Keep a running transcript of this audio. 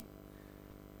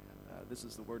This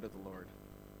is the word of the Lord.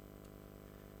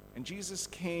 And Jesus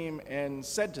came and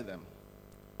said to them,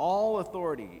 "All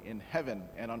authority in heaven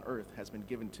and on earth has been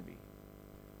given to me.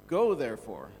 Go,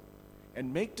 therefore,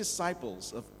 and make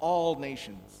disciples of all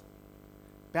nations,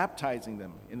 baptizing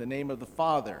them in the name of the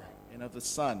Father and of the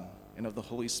Son and of the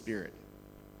Holy Spirit,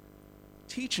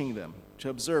 teaching them to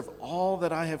observe all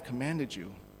that I have commanded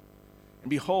you. And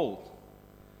behold,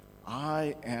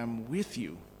 I am with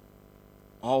you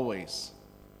always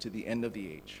to the end of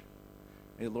the age."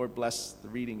 May the Lord bless the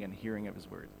reading and hearing of his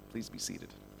word. Please be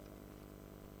seated.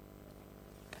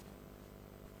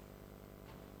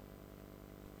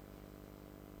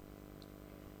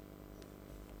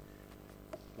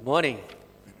 Good morning.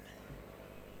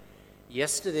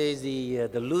 Yesterday is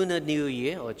the Lunar New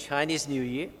Year or Chinese New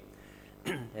Year.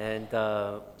 And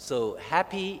so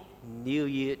happy New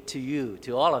Year to you,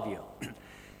 to all of you.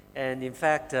 And in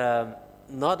fact,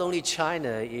 not only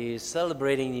China is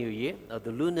celebrating New Year,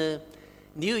 the Lunar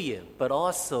New Year, but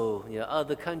also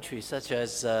other countries such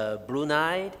as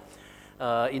Brunei,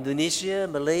 Indonesia,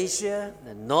 Malaysia,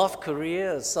 and North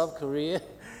Korea, South Korea,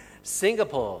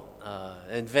 Singapore,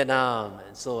 and Vietnam,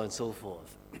 and so on and so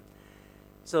forth.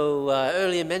 So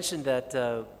earlier mentioned that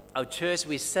our church,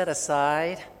 we set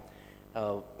aside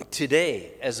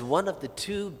today as one of the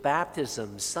 2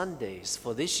 baptism Sundays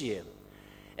for this year.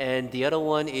 And the other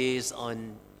one is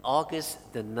on August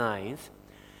the 9th,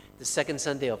 the second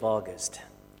Sunday of August.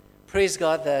 Praise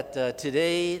God that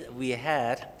today we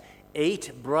had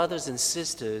 8 brothers and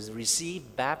sisters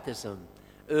receive baptism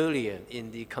earlier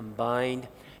in the combined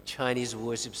Chinese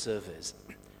worship service.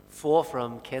 4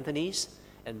 from Cantonese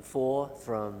and 4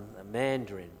 from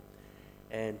Mandarin.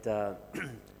 And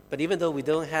but even though we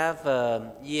don't have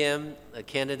EM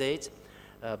candidates,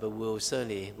 but we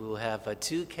will have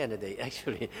 2 candidates,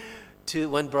 actually,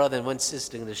 1 brother and 1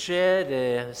 sister going to share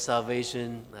their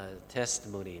salvation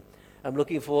testimony. I'm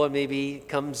looking forward, maybe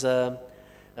comes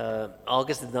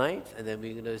August the 9th, and then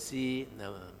we're going to see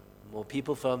more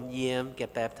people from EM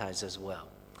get baptized as well.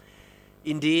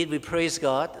 Indeed, we praise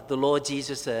God. The Lord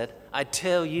Jesus said, "I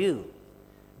tell you,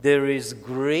 there is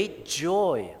great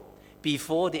joy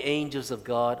before the angels of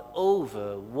God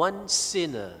over one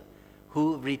sinner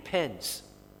who repents."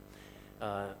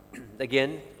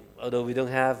 Again, although we don't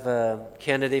have a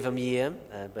candidate from EM,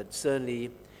 but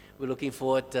certainly we're looking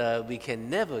forward. We can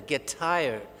never get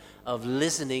tired of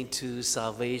listening to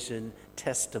salvation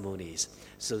testimonies.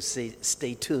 So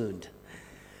stay tuned.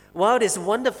 While it is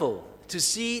wonderful to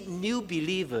see new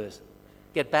believers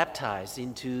get baptized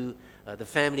into the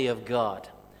family of God,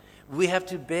 we have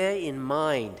to bear in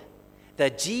mind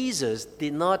that Jesus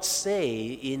did not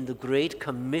say in the Great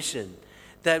Commission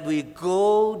that we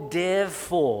go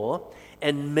therefore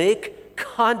and make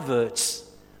converts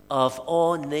of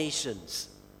all nations.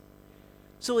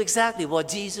 So exactly what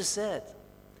Jesus said.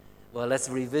 Well, let's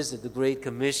revisit the Great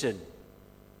Commission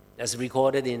as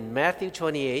recorded in Matthew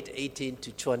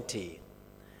 28:18-20.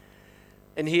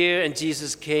 And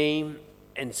Jesus came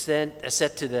and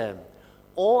said to them,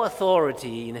 "All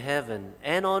authority in heaven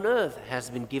and on earth has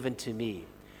been given to me.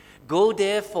 Go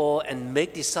therefore and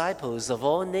make disciples of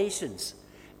all nations,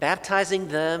 baptizing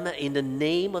them in the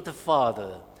name of the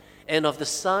Father and of the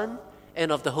Son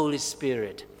and of the Holy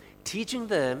Spirit, teaching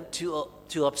them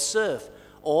to observe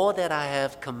all that I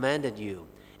have commanded you.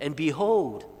 And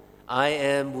behold, I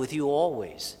am with you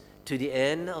always to the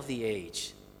end of the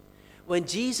age." When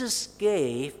Jesus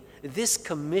gave this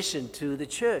commission to the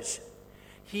church,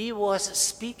 he was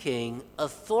speaking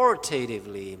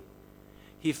authoritatively.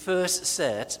 He first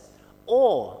said,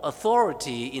 "All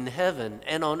authority in heaven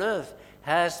and on earth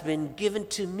has been given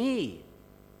to me."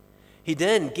 He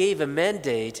then gave a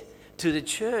mandate to the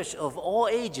church of all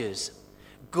ages.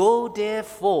 "Go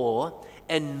therefore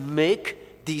and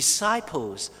make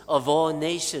disciples of all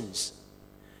nations."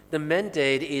 The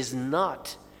mandate is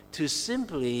not to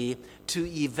simply to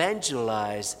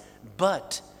evangelize,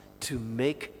 but to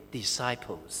make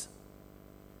disciples.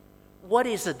 What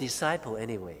is a disciple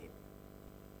anyway?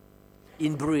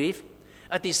 In brief,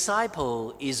 a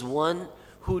disciple is one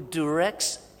who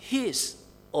directs his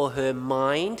or her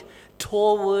mind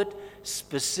toward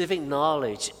specific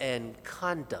knowledge and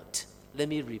conduct. Let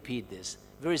me repeat this.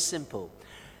 Very simple.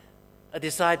 A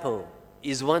disciple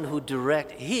is one who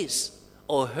directs his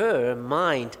or her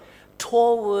mind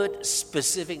toward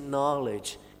specific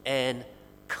knowledge and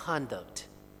conduct.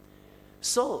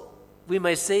 So, we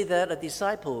might say that a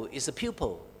disciple is a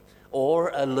pupil or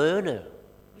a learner.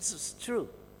 This is true.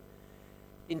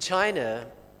 In China,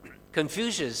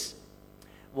 Confucius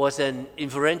was an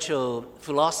influential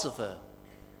philosopher,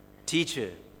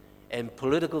 teacher, and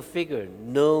political figure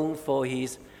known for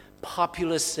his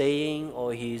popular saying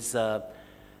or his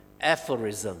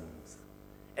aphorisms,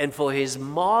 and for his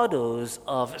models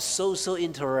of social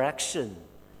interaction.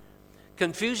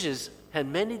 Confucius had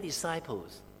many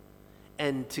disciples,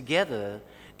 and together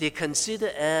they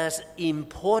considered as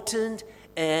important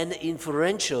and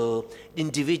influential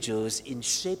individuals in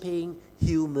shaping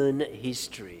human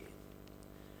history.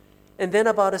 And then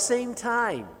about the same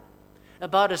time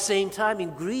in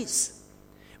Greece,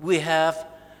 we have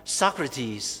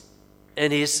Socrates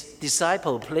and his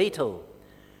disciple Plato,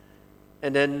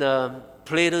 and then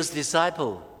Plato's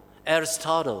disciple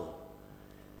Aristotle.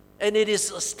 And it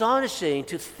is astonishing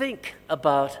to think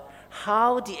about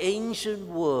how the ancient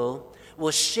world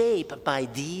was shaped by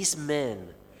these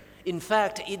men. In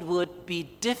fact, it would be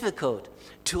difficult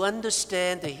to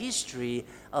understand the history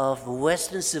of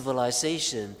Western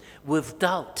civilization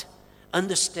without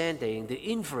understanding the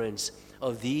influence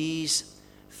of these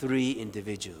three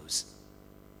individuals,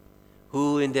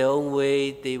 who in their own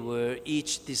way, they were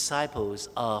each disciples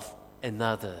of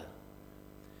another.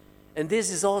 And this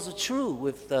is also true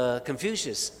with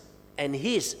Confucius and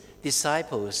his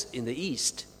disciples in the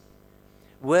East.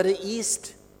 Whether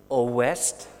East or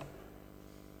West,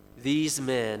 these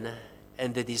men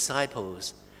and the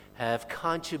disciples have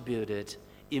contributed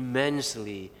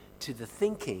immensely to the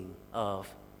thinking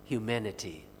of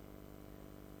humanity.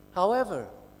 However,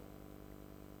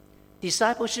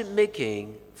 discipleship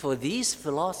making for these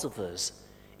philosophers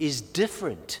is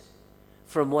different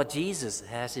from what Jesus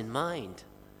has in mind.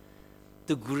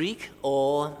 The Greek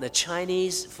or the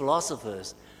Chinese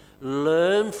philosophers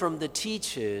learn from the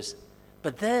teachers,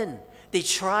 but then they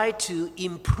try to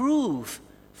improve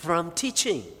from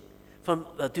teaching,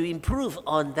 to improve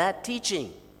on that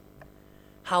teaching.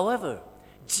 However,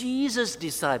 Jesus'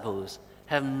 disciples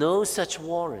have no such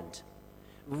warrant.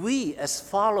 We, as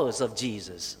followers of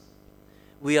Jesus,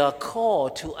 we are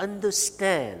called to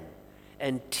understand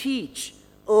and teach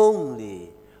only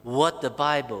what the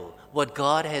Bible, what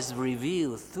God has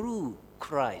revealed through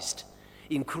Christ,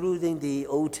 including the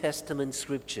Old Testament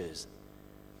scriptures,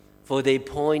 for they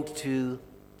point to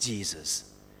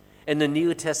Jesus, and the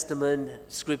New Testament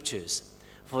scriptures,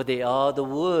 for they are the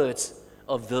words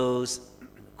of those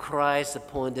Christ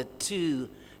appointed to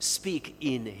speak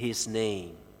in his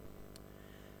name.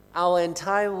 Our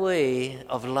entire way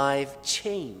of life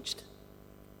changed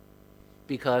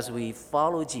because we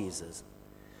follow Jesus,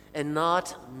 and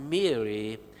not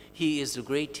merely he is a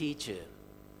great teacher,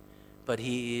 but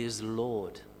he is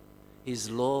Lord. He is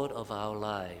Lord of our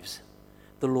lives,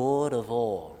 the Lord of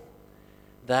all.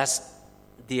 That's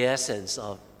the essence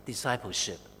of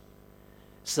discipleship,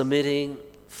 submitting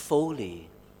fully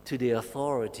to the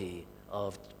authority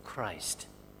of Christ,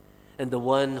 and the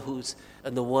one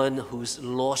whose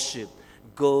lordship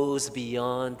goes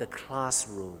beyond the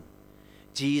classroom.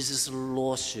 Jesus'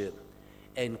 lordship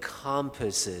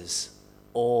encompasses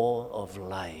all of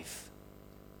life.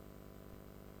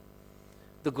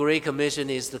 The Great Commission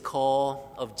is the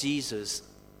call of Jesus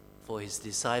for his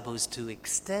disciples to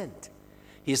extend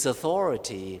his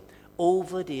authority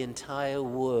over the entire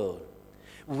world.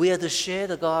 We are to share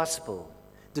the gospel,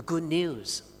 the good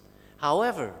news.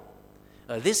 However,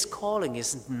 this calling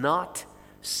is not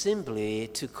simply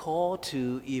to call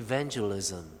to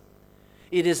evangelism.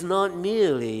 It is not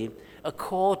merely a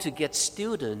call to get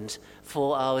students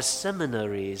for our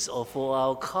seminaries or for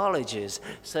our colleges,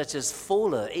 such as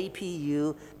Fuller,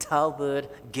 APU,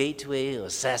 Talbot, Gateway, or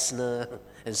Cessna,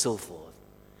 and so forth.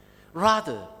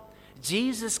 Rather,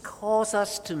 Jesus calls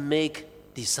us to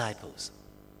make disciples.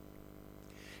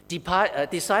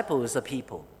 Disciples are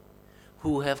people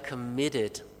who have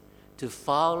committed to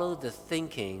follow the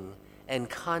thinking and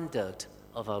conduct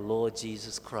of our Lord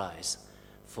Jesus Christ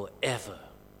forever.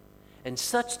 And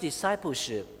such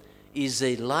discipleship is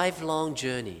a lifelong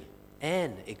journey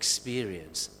and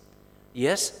experience.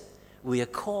 Yes, we are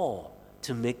called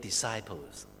to make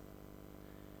disciples.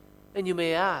 And you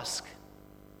may ask,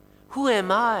 who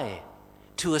am I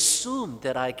to assume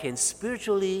that I can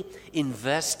spiritually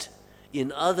invest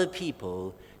in other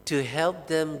people to help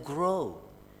them grow?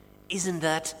 Isn't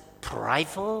that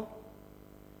prideful?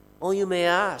 Or you may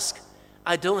ask,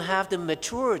 I don't have the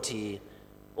maturity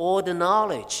or the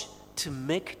knowledge to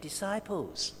make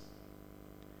disciples.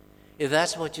 If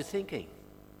that's what you're thinking,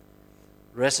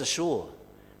 rest assured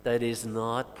that it is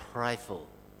not prideful.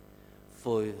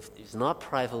 It's not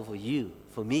prideful for you,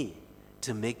 for me,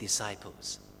 to make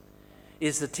disciples.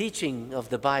 It's the teaching of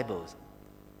the Bible.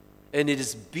 And it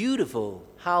is beautiful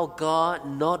how God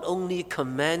not only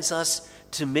commands us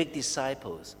to make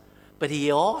disciples, but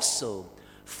he also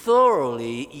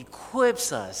thoroughly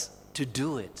equips us to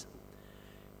do it.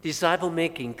 Disciple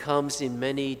making comes in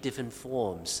many different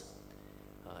forms.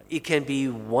 It can be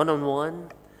one-on-one,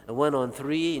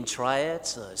 one-on-three in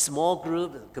triads, small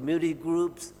group, community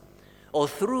groups, or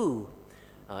through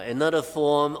another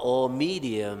form or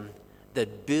medium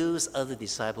that builds other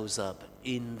disciples up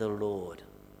in the Lord.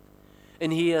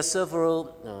 And here are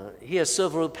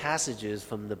several passages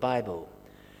from the Bible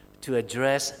to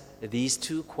address these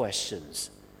two questions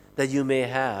that you may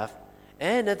have,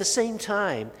 and at the same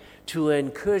time to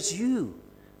encourage you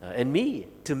and me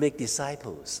to make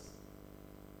disciples.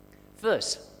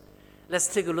 First,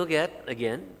 let's take a look at,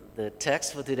 again, the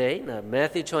text for today,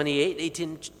 Matthew 28,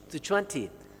 18 to 20,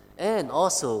 and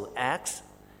also Acts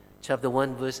chapter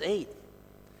 1, verse 8.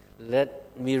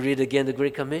 Let me read again the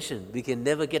Great Commission. We can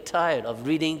never get tired of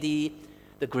reading the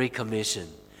Great Commission.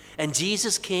 And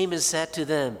Jesus came and said to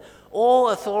them, "All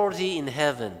authority in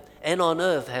heaven and on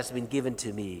earth has been given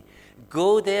to me.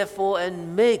 Go therefore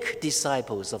and make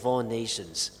disciples of all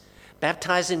nations,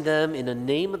 baptizing them in the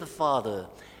name of the Father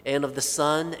and of the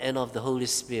Son and of the Holy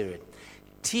Spirit,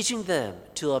 teaching them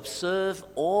to observe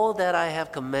all that I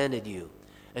have commanded you.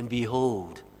 And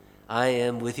behold, I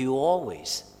am with you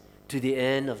always, to the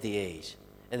end of the age."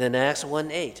 And then Acts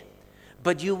 1:8,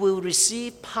 "But you will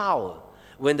receive power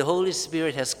when the Holy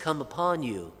Spirit has come upon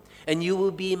you, and you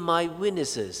will be my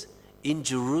witnesses in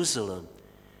Jerusalem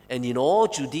and in all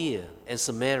Judea and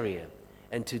Samaria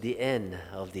and to the end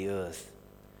of the earth."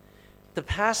 The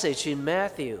passage in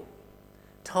Matthew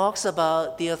talks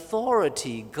about the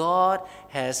authority God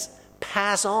has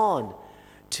passed on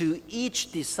to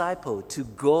each disciple to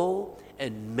go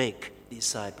and make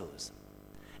disciples.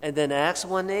 And then Acts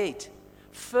 1:8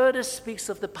 further speaks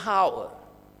of the power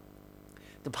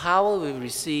we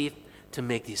receive to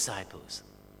make disciples.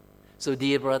 So,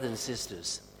 dear brothers and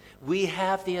sisters, we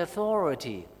have the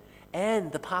authority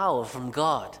and the power from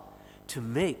God to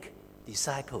make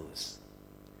disciples.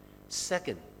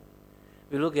 Second,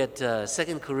 we look at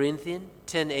 2 Corinthians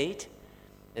 10:8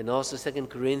 and also 2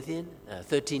 Corinthians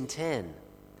 13:10.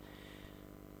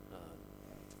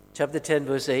 Chapter 10,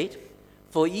 verse 8,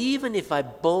 "For even if I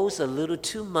boast a little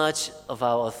too much of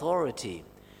our authority,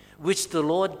 which the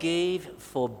Lord gave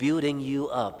for building you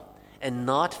up and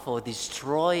not for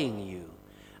destroying you,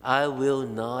 I will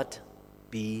not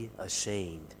be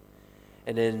ashamed."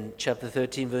 And then chapter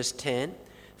 13, verse 10,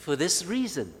 "For this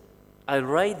reason I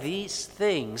write these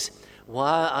things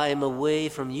while I am away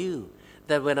from you,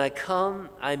 that when I come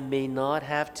I may not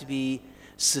have to be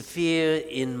severe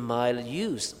in my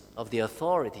use of the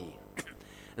authority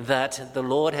that the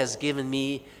Lord has given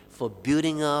me for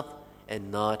building up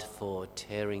and not for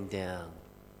tearing down."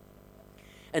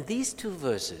 And these two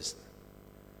verses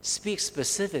speak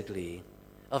specifically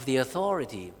of the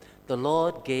authority the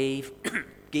Lord gave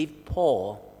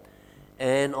Paul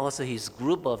and also his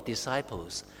group of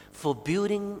disciples for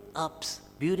building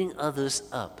others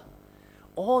up.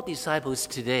 All disciples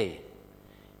today,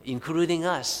 including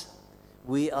us,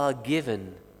 we are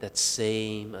given that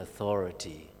same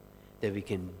authority that we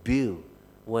can build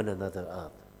one another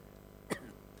up.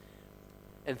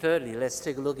 And thirdly, let's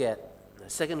take a look at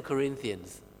 2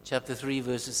 Corinthians chapter 3,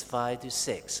 verses 5 to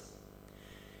 6.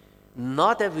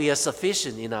 "Not that we are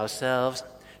sufficient in ourselves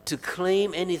to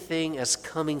claim anything as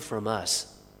coming from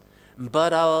us,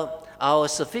 but our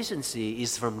sufficiency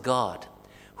is from God,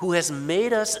 who has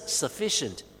made us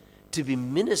sufficient to be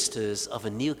ministers of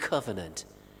a new covenant,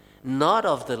 not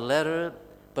of the letter,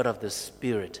 but of the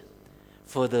Spirit.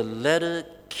 For the letter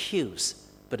kills,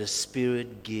 but the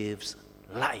Spirit gives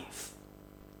life."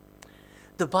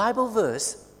 The Bible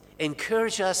verse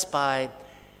encourages us by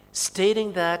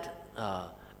stating that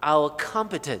our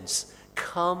competence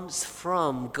comes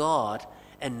from God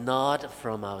and not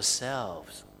from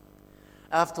ourselves.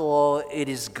 After all, it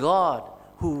is God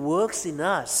who works in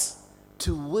us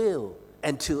to will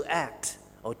and to act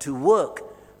or to work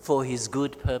for his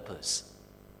good purpose.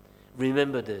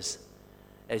 Remember this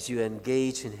as you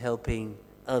engage in helping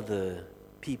other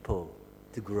people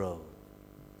to grow.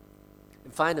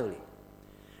 And finally,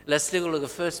 let's take a look at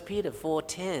 1 Peter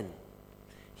 4:10.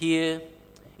 Here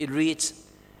it reads,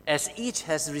 "As each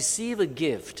has received a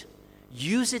gift,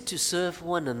 use it to serve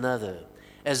one another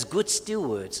as good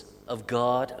stewards of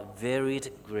God's varied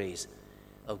grace."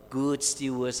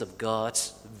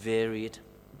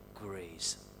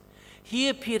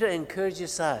 Here Peter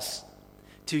encourages us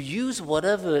to use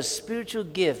whatever spiritual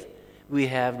gift we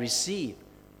have received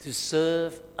to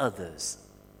serve others.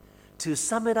 To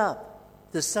sum it up,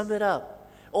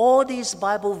 all these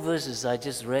Bible verses I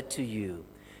just read to you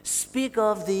speak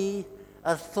of the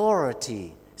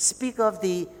authority, speak of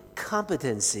the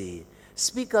competency,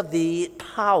 speak of the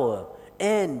power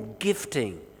and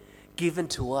gifting given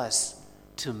to us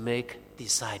to make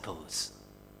disciples.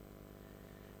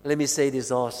 Let me say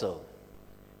this also.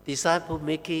 Disciple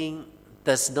making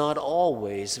does not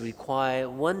always require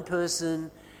one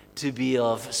person to be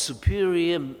of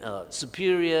superior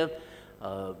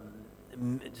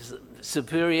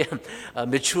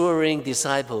maturing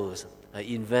disciples,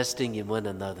 investing in one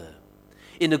another.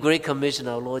 In the Great Commission,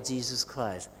 our Lord Jesus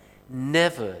Christ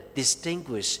never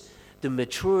distinguished the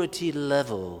maturity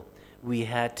level we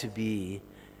had to be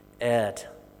at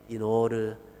in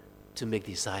order to make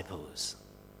disciples.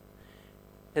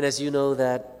 And as you know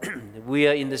that we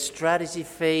are in the strategy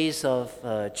phase of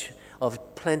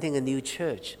planting a new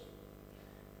church.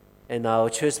 And our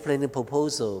church planting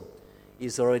proposal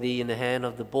is already in the hand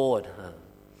of the board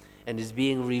and is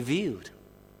being reviewed.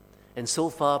 And so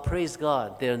far, praise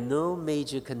God, there are no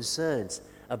major concerns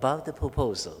about the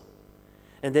proposal.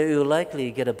 And they will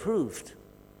likely get approved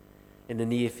in the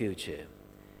near future.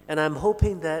 And I'm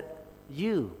hoping that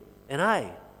you and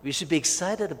I, we should be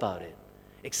excited about it.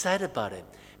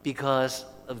 Because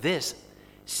of this.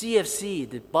 CFC,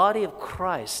 the body of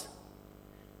Christ,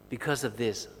 because of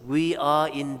this, we are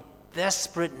in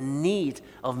desperate need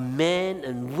of men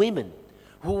and women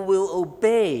who will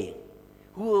obey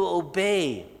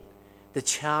the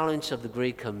challenge of the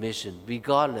Great Commission,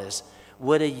 regardless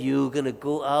whether you're going to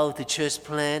go out to church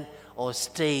plant or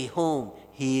stay home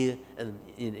here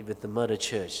with the mother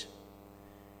church.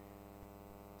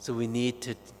 So we need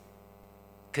to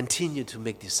continue to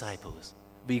make disciples,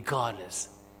 regardless,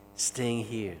 staying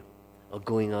here or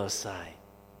going outside.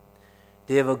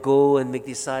 Therefore, go and make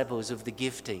disciples with the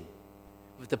gifting,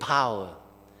 with the power,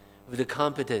 with the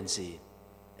competency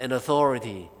and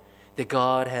authority that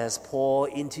God has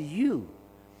poured into you,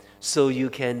 so you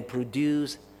can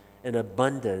produce an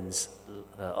abundance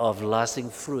of lasting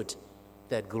fruit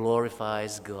that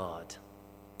glorifies God.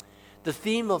 The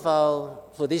theme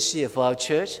for this year for our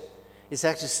church is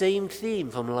actually the same theme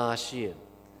from last year,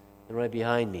 right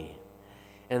behind me,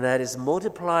 and that is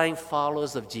multiplying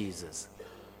followers of Jesus.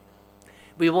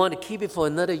 We want to keep it for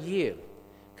another year,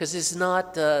 because it's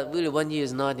not really 1 year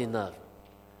is not enough.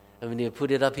 And we need to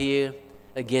put it up here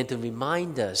again to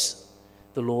remind us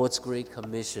the Lord's Great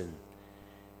Commission.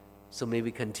 So may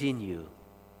we continue,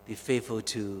 be faithful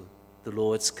to the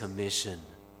Lord's commission.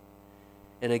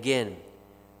 And again,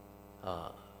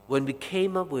 when we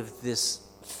came up with this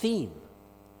theme,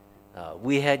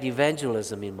 we had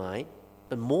evangelism in mind,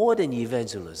 but more than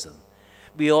evangelism,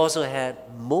 we also had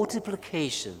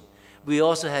multiplication. We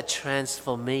also had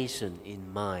transformation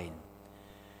in mind,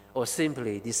 or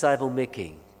simply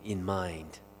disciple-making in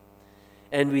mind.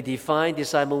 And we define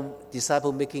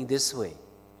disciple-making this way.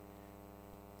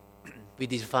 We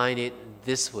define it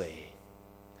this way.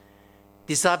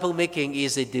 Disciple-making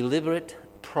is a deliberate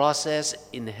process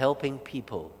in helping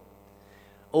people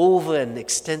over an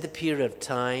extended period of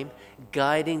time,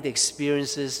 guiding the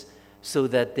experiences so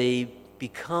that they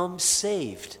become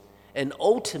saved and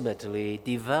ultimately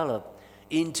develop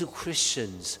into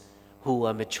Christians who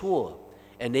are mature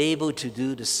and able to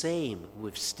do the same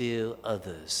with still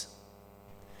others.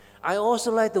 I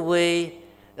also like the way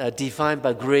defined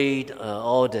by Greg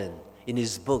Alden in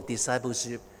his book,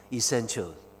 Discipleship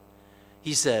Essentials.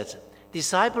 He said,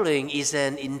 discipling is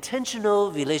an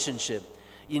intentional relationship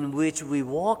in which we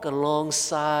walk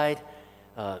alongside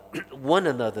one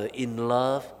another in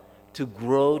love to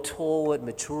grow toward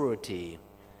maturity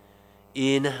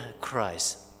in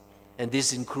Christ. And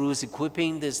this includes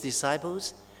equipping these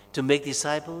disciples to make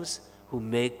disciples who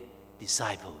make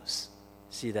disciples.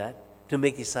 See that? To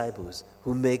make disciples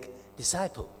who make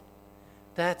disciples.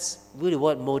 That's really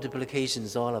what multiplication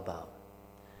is all about.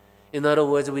 In other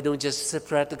words, we don't just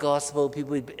spread the gospel,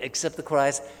 people accept the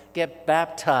Christ, get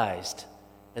baptized,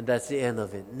 and that's the end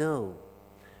of it. No.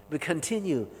 We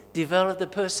continue, develop the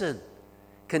person,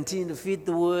 continue to feed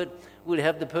the word. We'll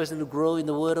help the person to grow in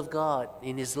the word of God,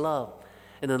 in his love.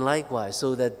 And then likewise,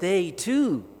 so that they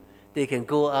too, they can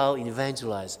go out and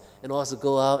evangelize and also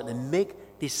go out and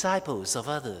make disciples of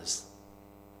others.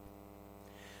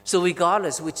 So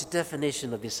regardless which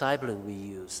definition of discipling we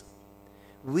use,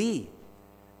 we,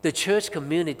 the church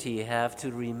community, have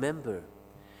to remember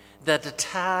that the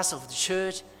task of the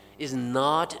church is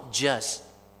not just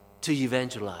to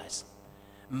evangelize,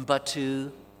 but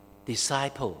to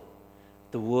disciple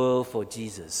the world for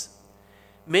Jesus.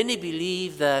 Many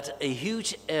believe that a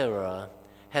huge error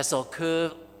has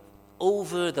occurred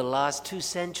over the last 2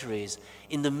 centuries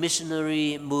in the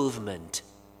missionary movement.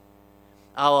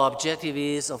 Our objective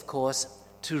is, of course,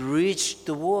 to reach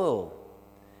the world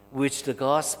with the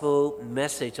gospel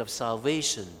message of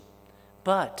salvation.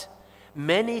 But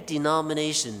many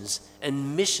denominations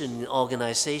and mission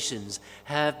organizations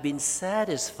have been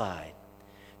satisfied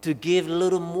to give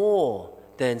little more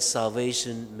than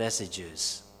salvation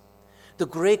messages. The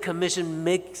Great Commission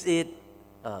makes it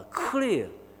clear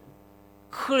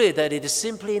that it is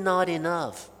simply not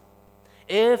enough.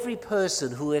 Every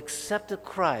person who accepted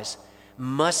Christ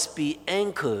must be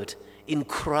anchored in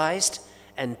Christ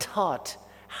and taught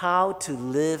how to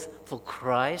live for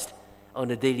Christ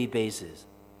on a daily basis,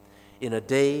 in a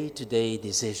day-to-day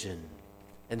decision.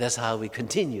 And that's how we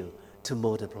continue to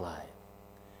multiply.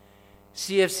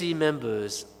 CFC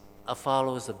members are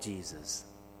followers of Jesus.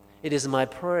 It is my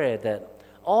prayer that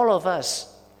all of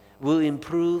us will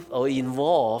improve or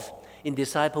involve in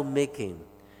disciple making,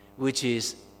 which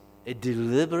is a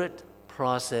deliberate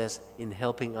process in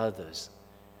helping others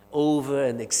over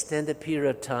an extended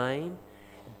period of time,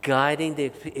 guiding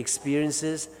their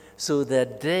experiences so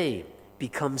that they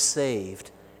become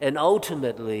saved and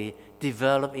ultimately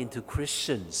develop into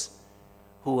Christians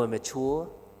who are mature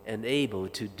and able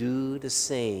to do the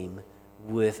same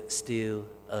with still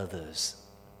others.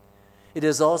 It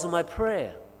is also my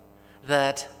prayer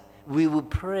that we will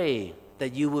pray,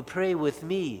 that you will pray with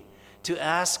me to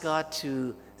ask God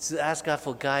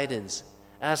for guidance,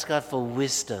 ask God for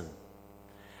wisdom,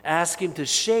 ask Him to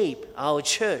shape our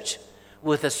church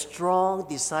with a strong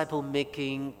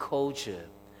disciple-making culture,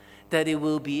 that it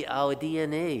will be our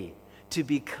DNA to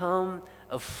become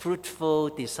a fruitful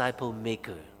disciple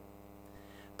maker.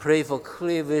 Pray for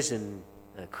clear vision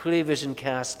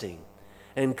casting,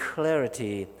 and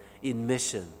clarity in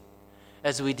mission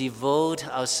as we devote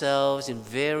ourselves in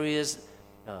various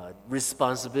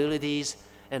responsibilities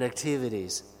and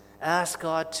activities. Ask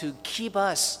God to keep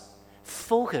us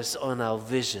focused on our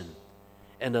vision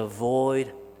and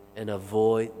avoid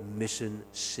mission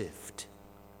shift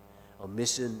or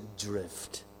mission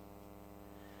drift.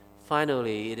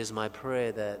 Finally, it is my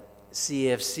prayer that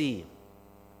CFC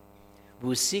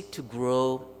will seek to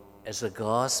grow as a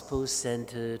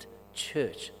gospel-centered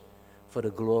church for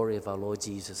the glory of our Lord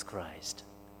Jesus Christ.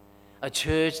 A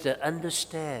church that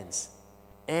understands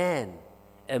and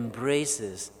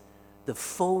embraces the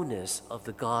fullness of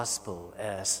the gospel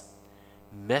as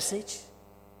message,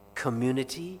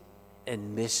 community,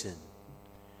 and mission.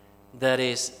 That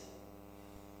is,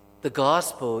 the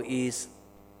gospel is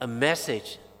a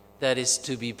message that is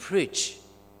to be preached.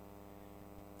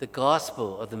 The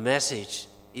gospel of the message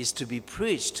is to be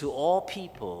preached to all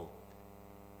people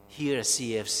here at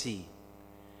CFC.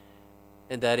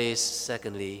 And that is,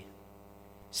 secondly,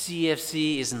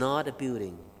 CFC is not a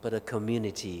building, but a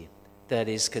community that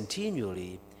is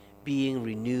continually being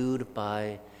renewed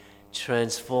by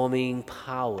transforming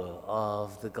power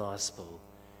of the gospel.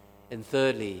 And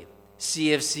thirdly,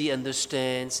 CFC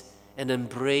understands and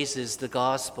embraces the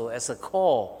gospel as a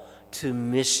call to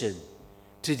mission,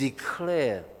 to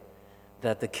declare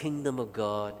that the kingdom of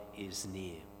God is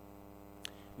near.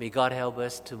 May God help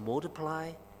us to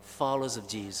multiply followers of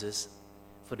Jesus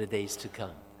for the days to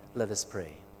come. Let us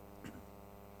pray.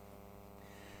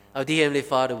 Our dear Heavenly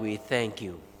Father, we thank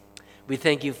you. We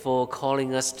thank you for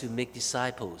calling us to make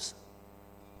disciples.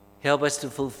 Help us to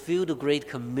fulfill the great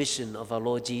commission of our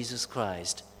Lord Jesus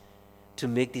Christ to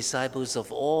make disciples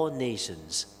of all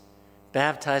nations,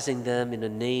 baptizing them in the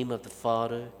name of the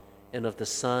Father and of the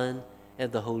Son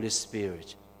and the Holy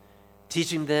Spirit,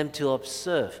 teaching them to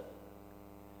observe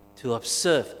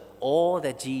all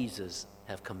that Jesus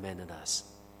has commanded us.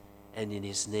 And in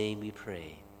His name we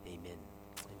pray. Amen.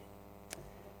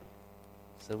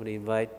 Somebody invite